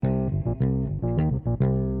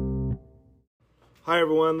Hi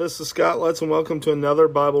everyone, this is Scott Lutz and welcome to another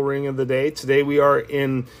Bible reading of the day. Today we are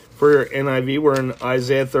for your NIV, we're in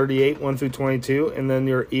Isaiah 38, 1 through 22, and then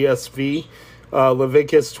your ESV,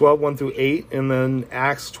 Leviticus 12, 1 through 8, and then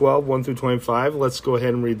Acts 12, 1 through 25. Let's go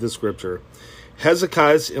ahead and read the scripture.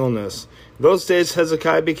 Hezekiah's illness. In those days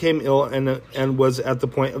Hezekiah became ill and was at the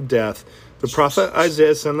point of death. The prophet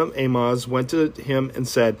Isaiah, son of Amoz, went to him and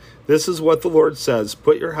said, "This is what the Lord says,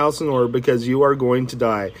 put your house in order because you are going to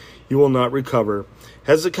die. You will not recover."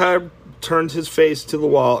 Hezekiah turned his face to the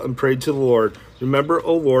wall and prayed to the Lord. "Remember,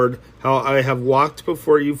 O Lord, how I have walked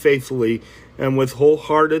before you faithfully and with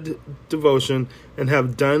wholehearted devotion and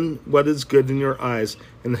have done what is good in your eyes."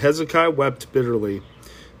 And Hezekiah wept bitterly.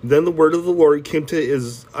 Then the word of the Lord came to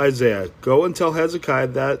Isaiah, "Go and tell Hezekiah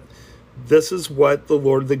that this is what the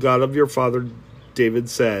Lord, the God of your father David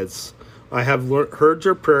says. I have heard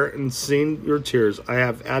your prayer and seen your tears. I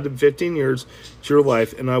have added 15 years to your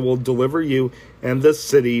life, and I will deliver you and this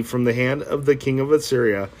city from the hand of the king of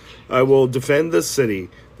Assyria. I will defend this city.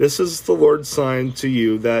 This is the Lord's sign to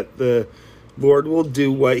you that the Lord will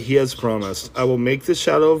do what he has promised. I will make the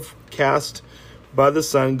shadow cast by the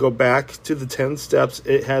sun go back to the 10 steps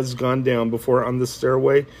it has gone down before on the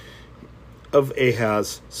stairway of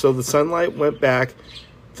Ahaz." So the sunlight went back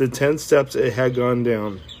the 10 steps it had gone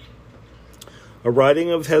down. A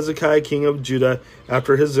writing of Hezekiah, king of Judah,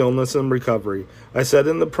 after his illness and recovery. I said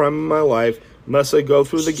in the prime of my life, must I go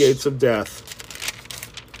through the gates of death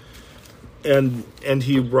and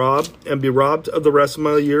be robbed of the rest of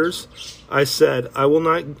my years? I said, I will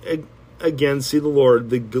not again see the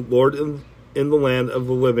Lord in the land of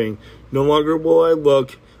the living. No longer will I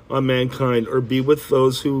look on mankind or be with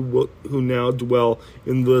those who now dwell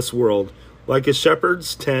in this world. Like a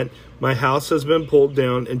shepherd's tent, my house has been pulled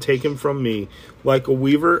down and taken from me. Like a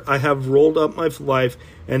weaver, I have rolled up my life,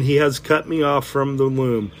 and he has cut me off from the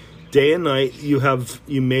loom. Day and night you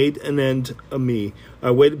made an end of me.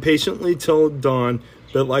 I waited patiently till dawn,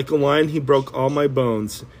 but like a lion he broke all my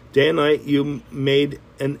bones. Day and night you made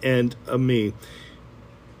an end of me.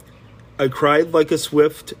 I cried like a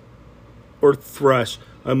swift or thrush.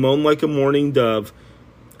 I moaned like a mourning dove.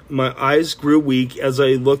 My eyes grew weak as I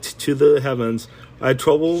looked to the heavens. I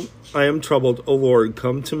am troubled, O Lord,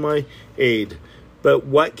 come to my aid. But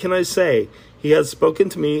what can I say? He has spoken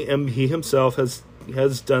to me, and he himself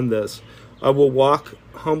has done this. I will walk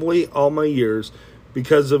humbly all my years,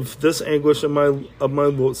 because of this anguish of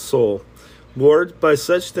my soul. Lord, by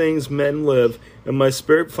such things men live, and my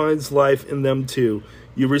spirit finds life in them too.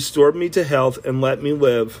 You restored me to health and let me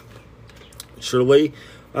live. Surely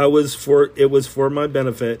it was for my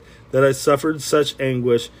benefit that I suffered such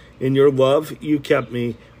anguish. In your love you kept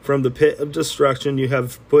me. From the pit of destruction you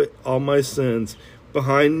have put all my sins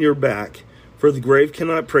behind your back. For the grave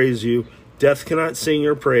cannot praise you. Death cannot sing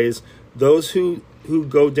your praise. Those who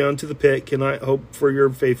go down to the pit cannot hope for your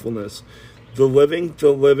faithfulness. The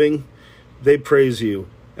living, they praise you,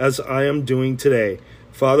 as I am doing today.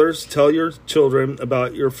 Fathers, tell your children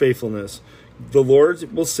about your faithfulness. The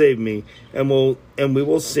Lord will save me, and we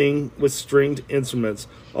will sing with stringed instruments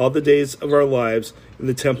all the days of our lives in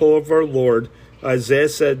the temple of our Lord.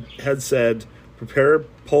 Isaiah had said, prepare a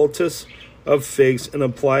poultice of figs and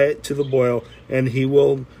apply it to the boil, and he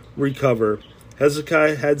will recover.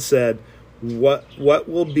 Hezekiah had said, what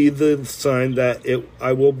will be the sign that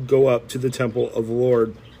I will go up to the temple of the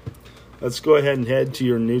Lord? Let's go ahead and head to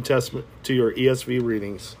your New Testament, to your ESV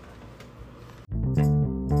readings.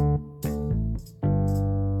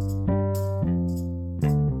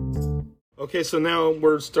 Okay, so now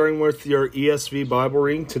we're starting with your ESV Bible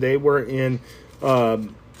reading. Today we're in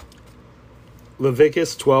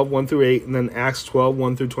Leviticus 12, 1 through 8, and then Acts 12,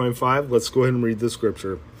 1 through 25. Let's go ahead and read the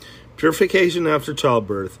scripture. Purification after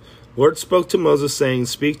childbirth. Lord spoke to Moses, saying,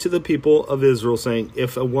 "Speak to the people of Israel, saying,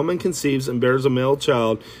 if a woman conceives and bears a male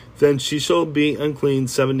child, then she shall be unclean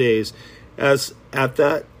 7 days. As at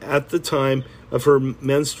the time of her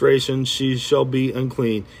menstruation she shall be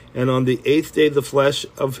unclean, and on the 8th day the flesh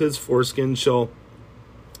of his foreskin shall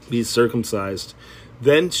be circumcised.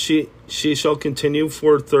 Then she shall continue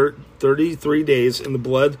for 33 days in the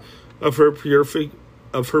blood of her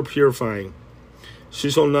purifying. She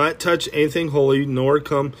shall not touch anything holy, nor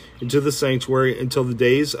come into the sanctuary until the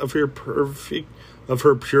days of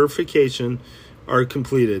her purification are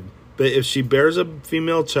completed. But if she bears a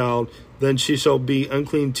female child, then she shall be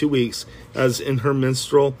unclean 2 weeks, as in her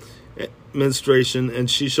menstruation, and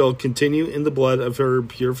she shall continue in the blood of her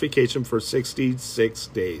purification for 66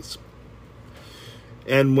 days.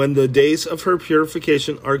 And when the days of her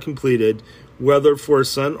purification are completed, whether for a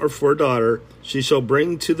son or for a daughter, she shall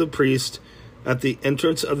bring to the priest at the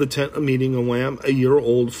entrance of the tent of meeting a lamb a year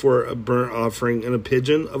old for a burnt offering, and a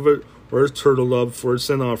pigeon or a turtle dove for a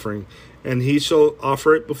sin offering. And he shall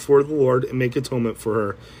offer it before the Lord and make atonement for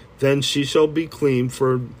her. Then she shall be clean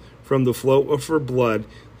from the flow of her blood.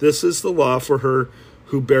 This is the law for her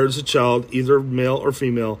who bears a child, either male or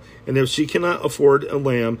female. And if she cannot afford a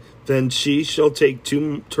lamb, then she shall take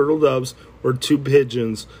 2 turtle doves or 2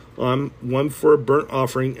 pigeons, one for a burnt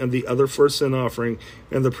offering and the other for a sin offering.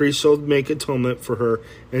 And the priest shall make atonement for her,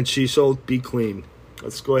 and she shall be clean.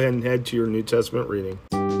 Let's go ahead and head to your New Testament reading.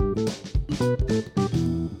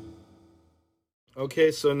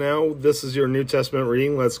 Okay, so now this is your New Testament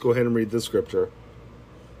reading. Let's go ahead and read the scripture.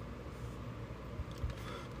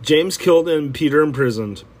 James killed and Peter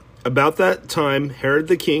imprisoned. About that time, Herod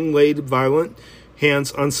the king laid violent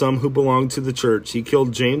hands on some who belonged to the church. He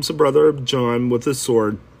killed James, the brother of John, with a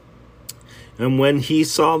sword. And when he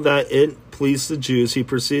saw that it pleased the Jews, he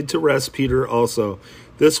proceeded to arrest Peter also.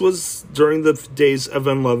 This was during the days of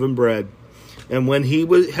unleavened bread. And when he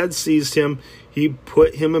had seized him, he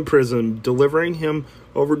put him in prison, delivering him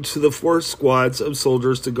over to the 4 squads of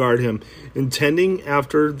soldiers to guard him, intending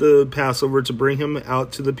after the Passover to bring him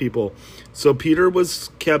out to the people. So Peter was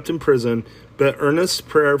kept in prison, but earnest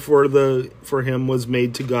prayer for him was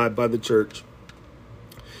made to God by the church.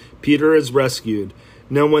 Peter is rescued.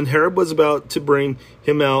 Now when Herod was about to bring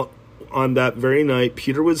him out on that very night,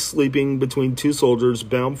 Peter was sleeping between 2 soldiers,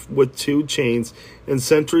 bound with 2 chains, and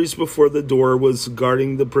sentries before the door was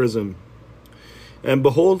guarding the prison. And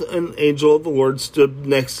behold, an angel of the Lord stood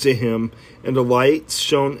next to him, and a light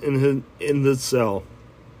shone in the cell.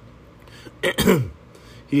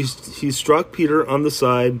 He struck Peter on the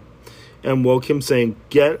side and woke him, saying,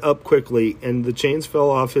 "Get up quickly." And the chains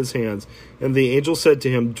fell off his hands. And the angel said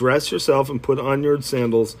to him, "Dress yourself and put on your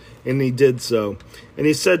sandals." And he did so. And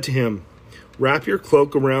he said to him, "Wrap your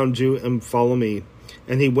cloak around you and follow me."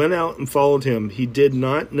 And he went out and followed him. He did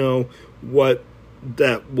not know what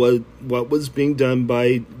was being done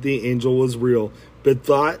by the angel was real, but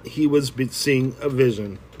thought he was seeing a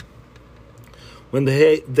vision. When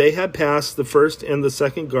they had passed the first and the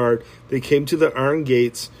second guard, they came to the iron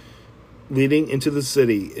gates leading into the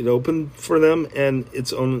city. It opened for them on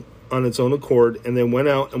its own accord, and they went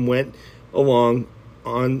out and went along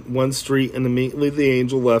on one street, and immediately the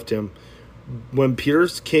angel left him. When Peter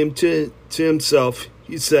came to himself,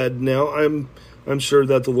 he said, "Now I'm sure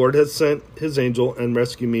that the Lord has sent his angel and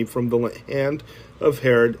rescued me from the hand of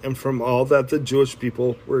Herod and from all that the Jewish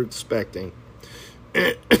people were expecting."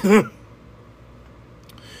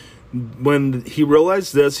 When he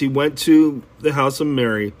realized this, he went to the house of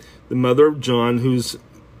Mary, the mother of John, whose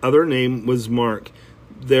other name was Mark,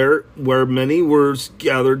 there where many were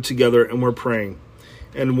gathered together and were praying.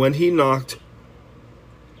 And when he knocked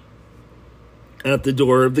at the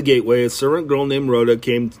door of the gateway, a servant girl named Rhoda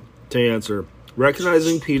came to answer.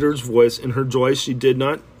 Recognizing Peter's voice, in her joy she did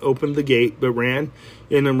not open the gate, but ran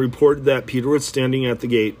in and reported that Peter was standing at the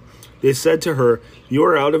gate. They said to her, "You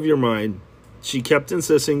are out of your mind." She kept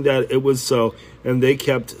insisting that it was so, and they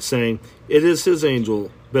kept saying, "It is his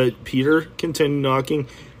angel." But Peter continued knocking,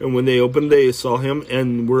 and when they opened, they saw him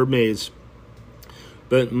and were amazed.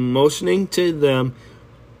 But motioning to them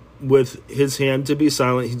with his hand to be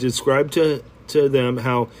silent, he described to them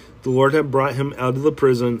how the Lord had brought him out of the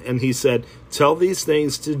prison, and he said, "Tell these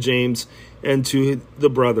things to James and to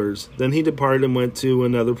the brothers." Then he departed and went to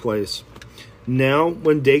another place. Now,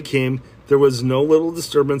 when day came, there was no little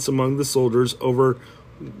disturbance among the soldiers over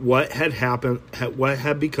what had happened, what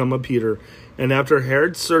had become of Peter. And after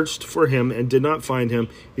Herod searched for him and did not find him,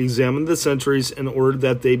 he examined the sentries and ordered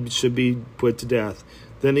that they should be put to death.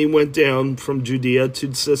 Then he went down from Judea to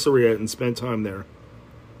Caesarea and spent time there.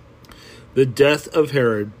 The death of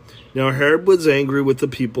Herod. Now Herod was angry with the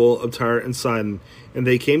people of Tyre and Sidon, and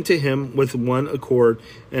they came to him with one accord,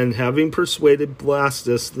 and having persuaded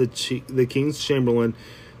Blastus, the king's chamberlain,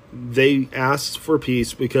 they asked for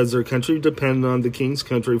peace, because their country depended on the king's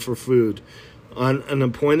country for food. On an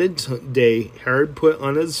appointed day, Herod put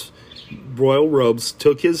on his royal robes,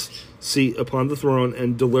 took his seat upon the throne,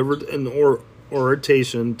 and delivered an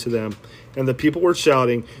oration to them. And the people were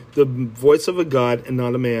shouting, "The voice of a god and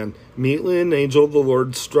not a man." Immediately an angel of the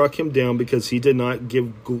Lord struck him down, because he did not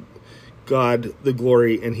give God the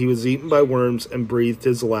glory, and he was eaten by worms and breathed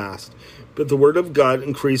his last. But the word of God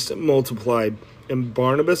increased and multiplied. And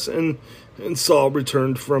Barnabas and Saul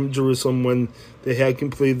returned from Jerusalem when they had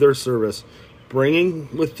completed their service, bringing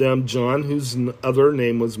with them John, whose other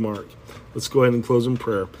name was Mark. Let's go ahead and close in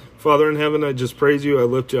prayer. Father in heaven, I just praise you. I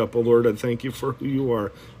lift you up, O Lord. I thank you for who you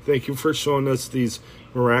are. Thank you for showing us these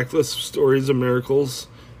miraculous stories of miracles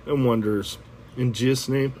and wonders. In Jesus'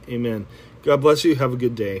 name, amen. God bless you. Have a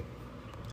good day.